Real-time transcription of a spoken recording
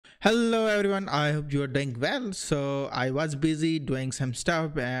Hello everyone, I hope you are doing well. So I was busy doing some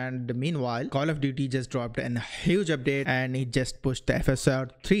stuff, and meanwhile Call of Duty just dropped a huge update and it just pushed the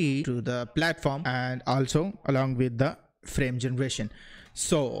FSR 3 to the platform and also along with the frame generation.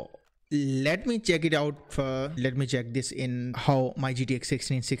 So let me check it out. Let me check this in how my GTX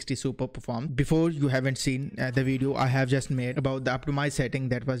 1660 Super performed. Before you haven't seen the video I have just made about the optimized setting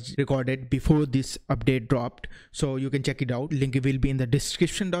that was recorded before this update dropped, so you can check it out. Link will be in the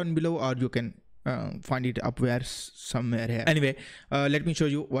description down below, or you can find it up where somewhere here. Anyway, let me show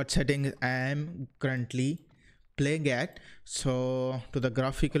you what settings I am currently playing at. So to the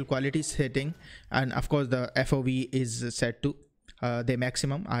graphical quality setting, and of course the FOV is set to the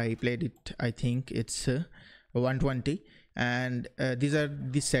maximum. I played it, I think it's 120, and these are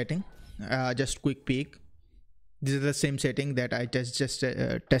the setting. Just quick peek, these are the same setting that I just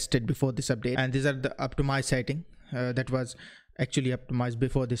tested before this update, and these are the optimized setting that was actually optimized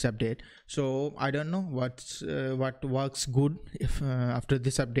before this update. So I don't know what works good. If after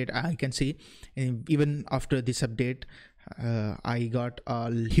this update I can see, even after this update I got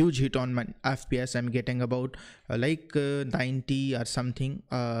a huge hit on my FPS. I'm getting about 90 or something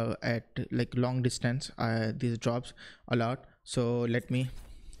at like long distance. These drops a lot. So let me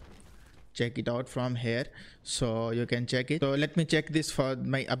check it out from here, so you can check it. So let me check this for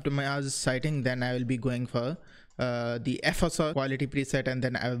my optimized setting, then I will be going for the FSR quality preset, and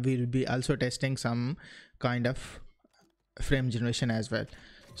then I will be also testing some kind of frame generation as well.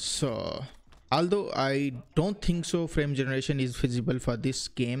 So although I don't think so frame generation is feasible for this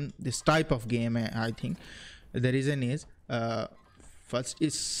game, this type of game, I think the reason is first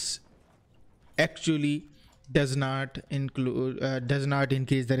is actually does not include does not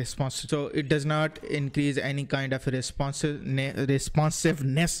increase the response, so it does not increase any kind of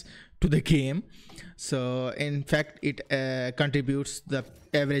responsiveness to the game. So in fact it contributes the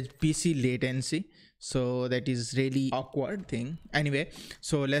average PC latency, so that is really awkward thing. Anyway,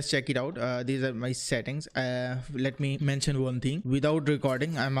 so let's check it out. These are my settings. Let me mention one thing: without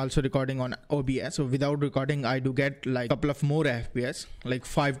recording, I'm also recording on OBS, so without recording I do get like a couple of more FPS, like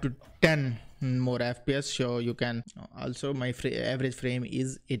 5 to 10 more FPS. So you can also, my average frame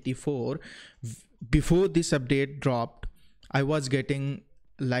is 84. Before this update dropped I was getting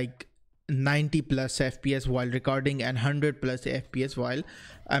like 90 plus FPS while recording and 100 plus FPS while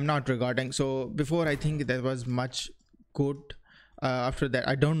I'm not recording. So before I think that was much good. After that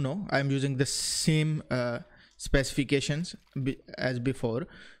I don't know, I'm using the same specifications as before,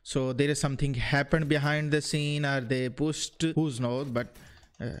 so there is something happened behind the scene, or they pushed, who's knows, but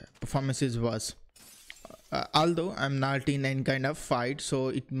performance is worse. Although I'm not in any kind of fight, so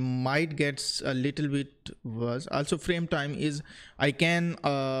it might get a little bit worse. Also frame time is, I can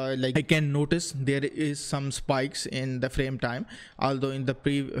notice there is some spikes in the frame time, although in the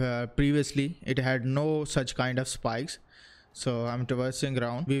previously it had no such kind of spikes. So I'm traversing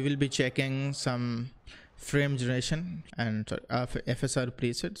around. We will be checking some frame generation and FSR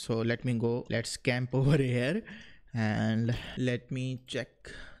preset. So let me go, let's camp over here and let me check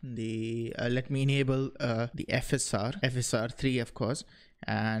the let me enable the FSR 3 of course,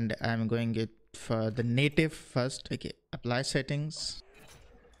 and I'm going it for the native first. Okay, apply settings.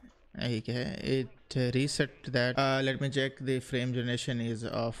 Okay, it reset that. Let me check the frame generation is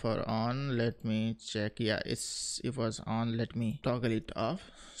off or on. Let me check. Yeah, it was on. Let me toggle it off.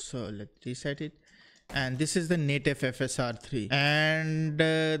 So let's reset it. And this is the native FSR 3, and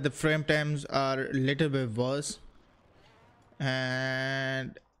the frame times are a little bit worse,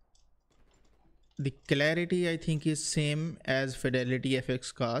 and the clarity I think is same as Fidelity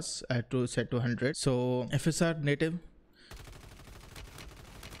FX cars to set to 100. So FSR native.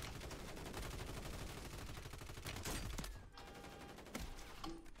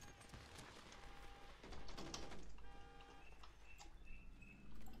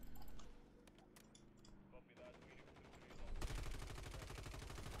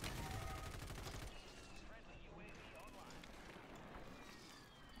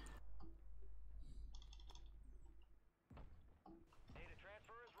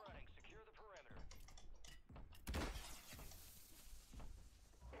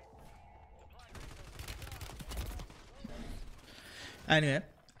 Anyway,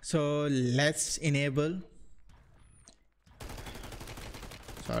 so let's enable,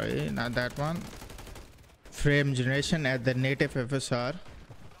 sorry, not that one, frame generation at the native FSR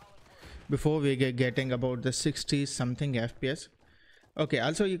before we get getting about the 60 something FPS. Okay,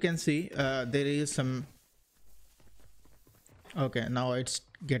 also you can see there is some, okay, now it's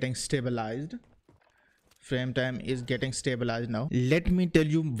getting stabilized. Frame time is getting stabilized now. Let me tell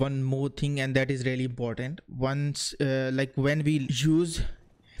you one more thing, and that is really important. Once like when we use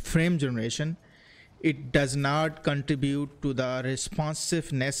frame generation, it does not contribute to the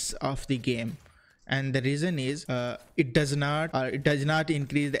responsiveness of the game. And the reason is it does not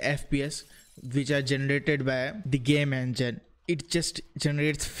increase the FPS which are generated by the game engine. It just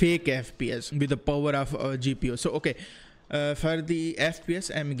generates fake FPS with the power of GPU. So okay, for the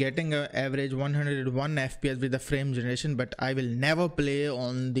FPS, I'm getting an average 101 FPS with the frame generation, but I will never play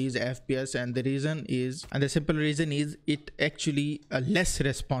on these FPS, and the simple reason is it actually less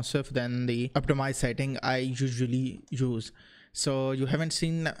responsive than the optimized setting I usually use. So you haven't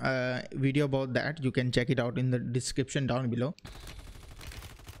seen a video about that, you can check it out in the description down below.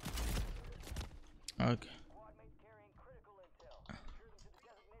 Okay.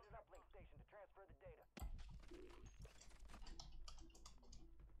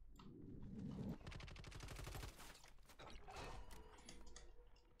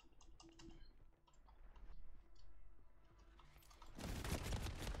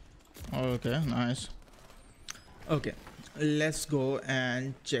 Okay, nice. Okay, let's go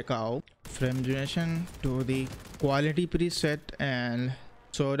and check out frame generation to the quality preset. And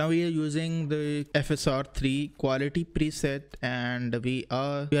so now we are using the FSR 3 quality preset, and we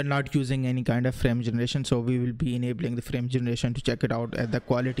are not using any kind of frame generation, so we will be enabling the frame generation to check it out at the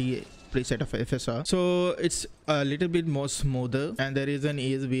quality preset of FSR. So it's a little bit more smoother, and the reason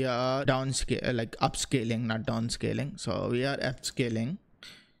is we are upscaling, not downscaling. So we are upscaling.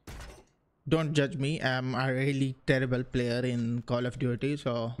 Don't judge me, I'm a really terrible player in Call of Duty,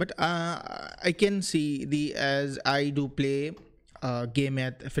 so but I can see as I do play game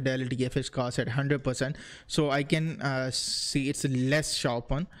at fidelity FSR at 100%, so I can see it's less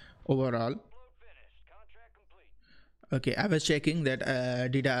sharpened overall. Okay, I was checking that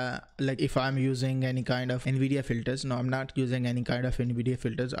if I'm using any kind of Nvidia filters. No, I'm not using any kind of Nvidia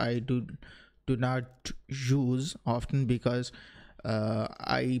filters. I do not use often because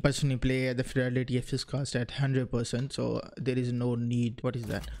I personally play at the fidelity FSR at 100%, so there is no need. What is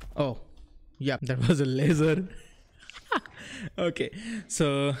that? Oh yeah, that was a laser. Okay,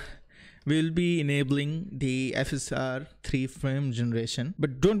 so we'll be enabling the FSR 3 frame generation,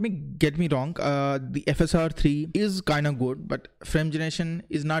 but don't get me wrong, the FSR 3 is kind of good, but frame generation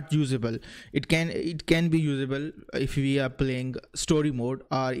is not usable. It can be usable if we are playing story mode,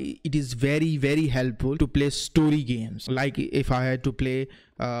 or it is very helpful to play story games. Like if I had to play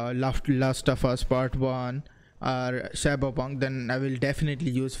Last of Us Part 1 or Cyberpunk, then I will definitely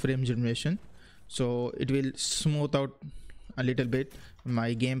use frame generation, so it will smooth out a little bit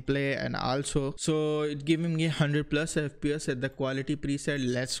my gameplay. And also, so it giving me 100 plus FPS at the quality preset.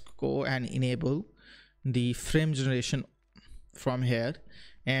 Let's go and enable the frame generation from here,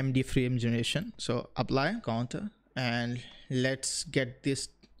 AMD Frame Generation. So apply, counter, and let's get this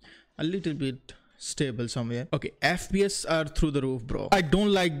a little bit stable somewhere. Okay, FPS are through the roof, bro. I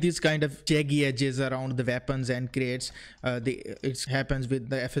don't like this kind of jaggy edges around the weapons and crates. It happens with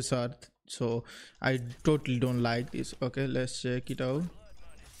the FSR, so I totally don't like this. Okay, let's check it out.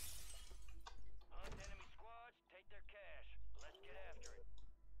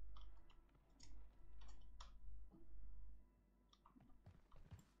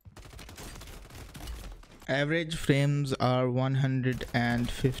 Average frames are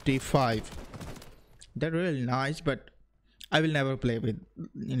 155. They're really nice, but I will never play with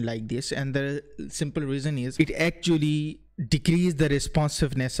like this, and the simple reason is it actually decrease the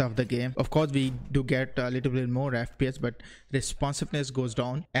responsiveness of the game. Of course we do get a little bit more FPS, but responsiveness goes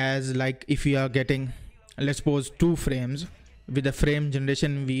down. As like if we are getting, let's suppose 2 frames, with the frame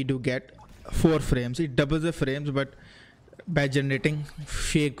generation we do get 4 frames. It doubles the frames, but by generating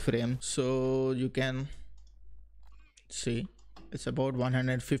fake frames. So you can see it's about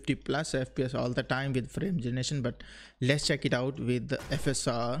 150 plus FPS all the time with frame generation. But let's check it out with the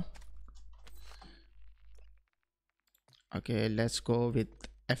FSR. Okay, let's go with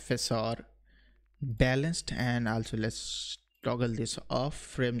FSR Balanced, and also let's toggle this off,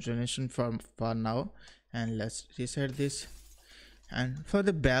 frame generation for now, and let's reset this. And for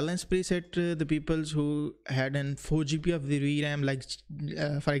the balance preset, the peoples who had an 4 GB of the VRAM, like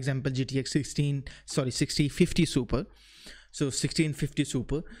for example GTX 6050 Super, so 1650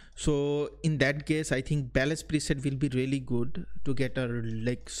 Super, so in that case I think balance preset will be really good to get a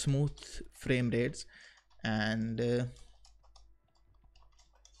like smooth frame rates.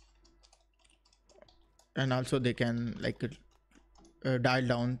 And also they can like dial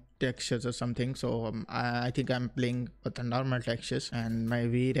down textures or something. So I think I'm playing with the normal textures, and my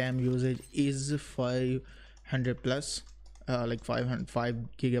VRAM usage is 500 plus like 505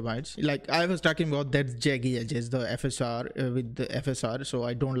 gigabytes. Like I was talking about that jaggy edges, the FSR with the FSR, so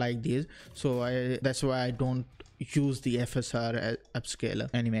I don't like these, so that's why I don't use the FSR upscaler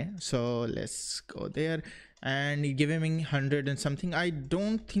anyway. So let's go there, and giving me 100 and something. I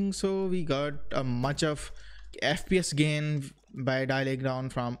don't think so we got much of FPS gain by dialing down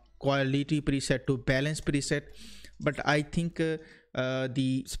from quality preset to balance preset, but I think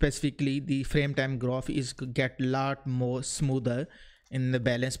specifically the frame time graph is get a lot more smoother in the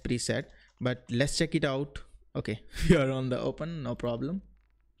balance preset. But let's check it out. Okay, we are on the open, no problem.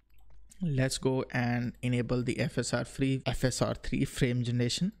 Let's go and enable the FSR3 frame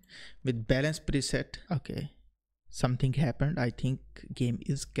generation with balance preset. Okay, something happened. I think game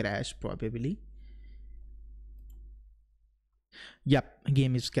is crashed probably. Yep,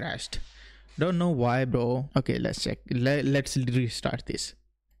 game is crashed. Don't know why, bro. Okay, let's check. Let's restart this.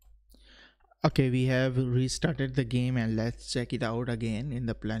 Okay, we have restarted the game, and let's check it out again in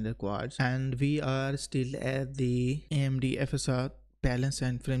the Blender quads, and we are still at the AMD FSR balance,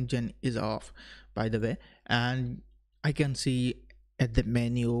 and frame gen is off, by the way, and I can see at the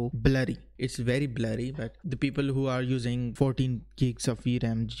menu blurry. It's very blurry, but the people who are using 14 gigs of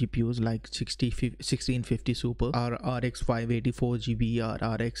VRAM GPUs like 1650 Super or RX 584 GB or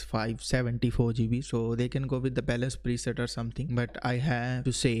RX 574 GB, so they can go with the balance preset or something. But I have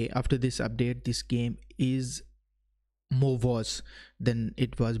to say, after this update, this game is more worse than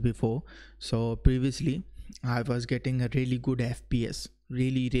it was before. So previously I was getting a really good FPS,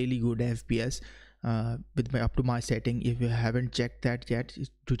 really good FPS with my up to my setting. If you haven't checked that yet,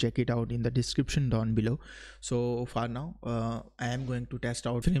 to check it out in the description down below. So for now I am going to test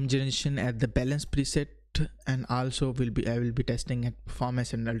out frame generation at the balance preset, and also I will be testing at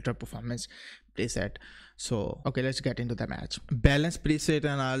performance and ultra performance preset. So okay, let's get into the match. Balance preset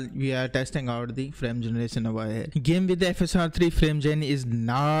and all, we are testing out the frame generation over here. Game with the FSR3 frame gen is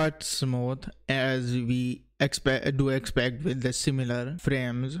not smooth as we expect with the similar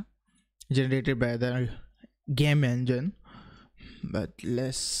frames generated by the game engine. But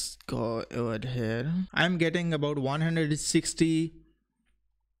let's go over here. I'm getting about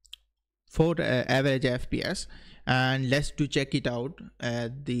 164 average FPS, and let's check it out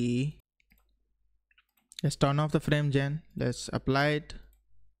at the, let's turn off the frame gen, let's apply it,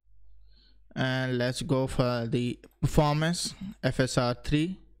 and let's go for the performance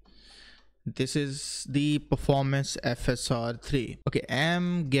FSR3. This is the performance FSR3. Okay,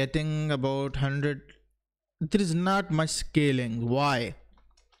 I'm getting about 100. There is not much scaling. Why?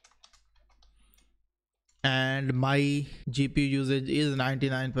 And my GPU usage is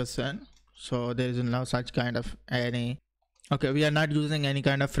 99%, so there is no such kind of any. Okay, we are not using any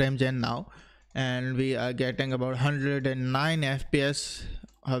kind of frame gen now, and we are getting about 109 FPS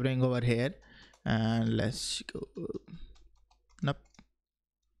hovering over here. And let's go. Nope.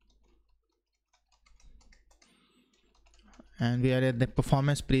 And we are at the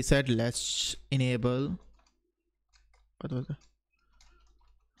performance preset. Let's enable, what was that?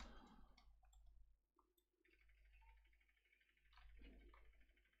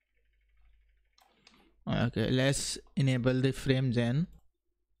 Okay, let's enable the frame gen.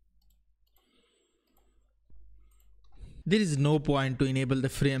 There is no point to enable the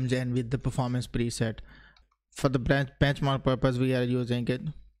frame gen with the performance preset. For the benchmark purpose, we are using it.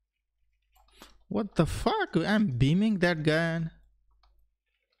 What the fuck? I'm beaming that guy.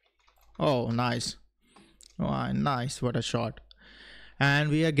 Oh, nice. Oh, nice. What a shot. And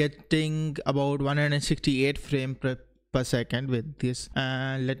we are getting about 168 frames per second with this.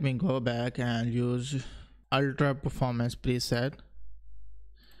 And let me go back and use ultra performance preset.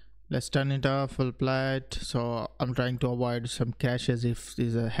 Let's turn it off, full plat. So I'm trying to avoid some crashes if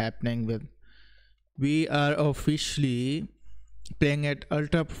these are happening with. We are officially playing at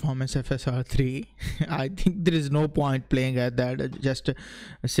ultra performance FSR3. I think there is no point playing at that, just a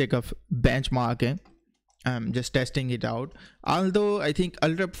sake of benchmarking. I'm just testing it out. Although I think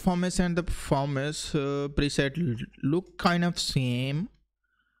ultra performance and the performance preset look kind of same.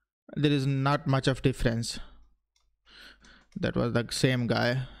 There is not much of difference. That was the same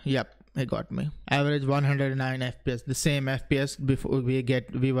guy. Yep, he got me. Average 109 FPS, the same FPS before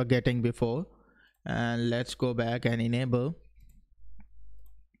we were getting before. And let's go back and enable.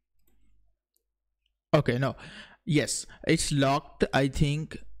 Okay, no, yes, it's locked. I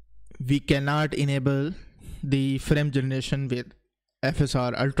think we cannot enable the frame generation with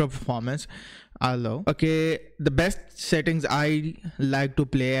FSR ultra performance. Although, okay, the best settings I like to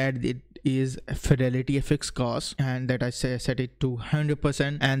play at it is fidelity FX cost, and that I set it to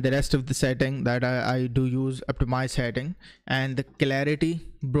 100%, and the rest of the setting that I do use up to my setting. And the clarity,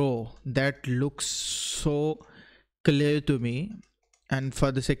 bro, that looks so clear to me. And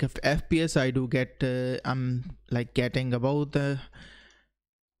for the sake of FPS, I do get I'm like getting about the,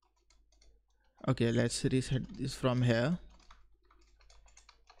 okay, let's reset this from here.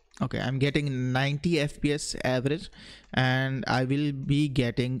 Okay, I'm getting 90 FPS average, and I will be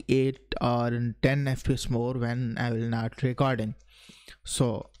getting 8 or 10 FPS more when I will not recording.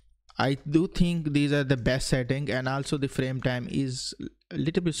 So I do think these are the best setting, and also the frame time is a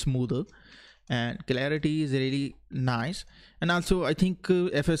little bit smoother and clarity is really nice. And also I think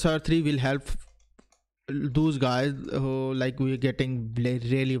FSR 3 will help those guys who like we're getting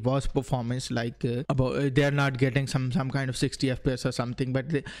really worse performance, like about they're not getting some kind of 60 fps or something, but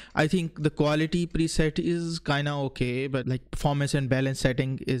I think the quality preset is kind of okay, but like performance and balance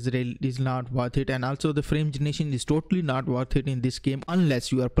setting is not worth it. And also the frame generation is totally not worth it in this game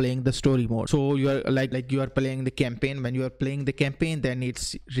unless you are playing the story mode. So you are like you are playing the campaign. When you are playing the campaign, then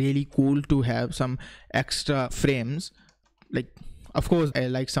it's really cool to have some extra frames. Like, of course,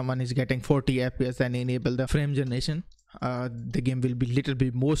 like someone is getting 40 fps and enable the frame generation, the game will be little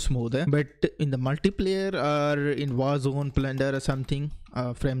bit more smoother. But in the multiplayer or in Warzone, Plunder or something,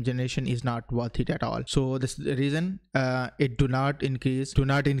 frame generation is not worth it at all. So this is the reason it do not increase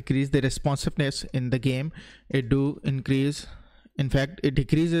the responsiveness in the game. It do increase, in fact it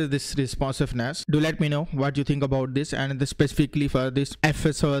decreases this responsiveness. Do let me know what you think about this. And specifically for this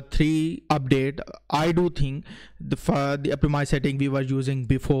FSR 3 update, I do think for the optimized setting we were using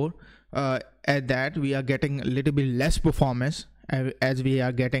before, at that we are getting a little bit less performance as we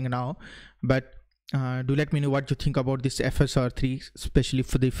are getting now. But do let me know what you think about this FSR 3, especially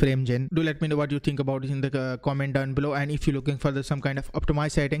for the frame gen. Do let me know what you think about it in the comment down below. And if you're looking for some kind of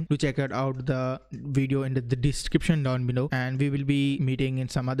optimized setting, do check out the video in the description down below, and we will be meeting in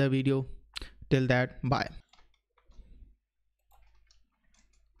some other video. Till that, bye.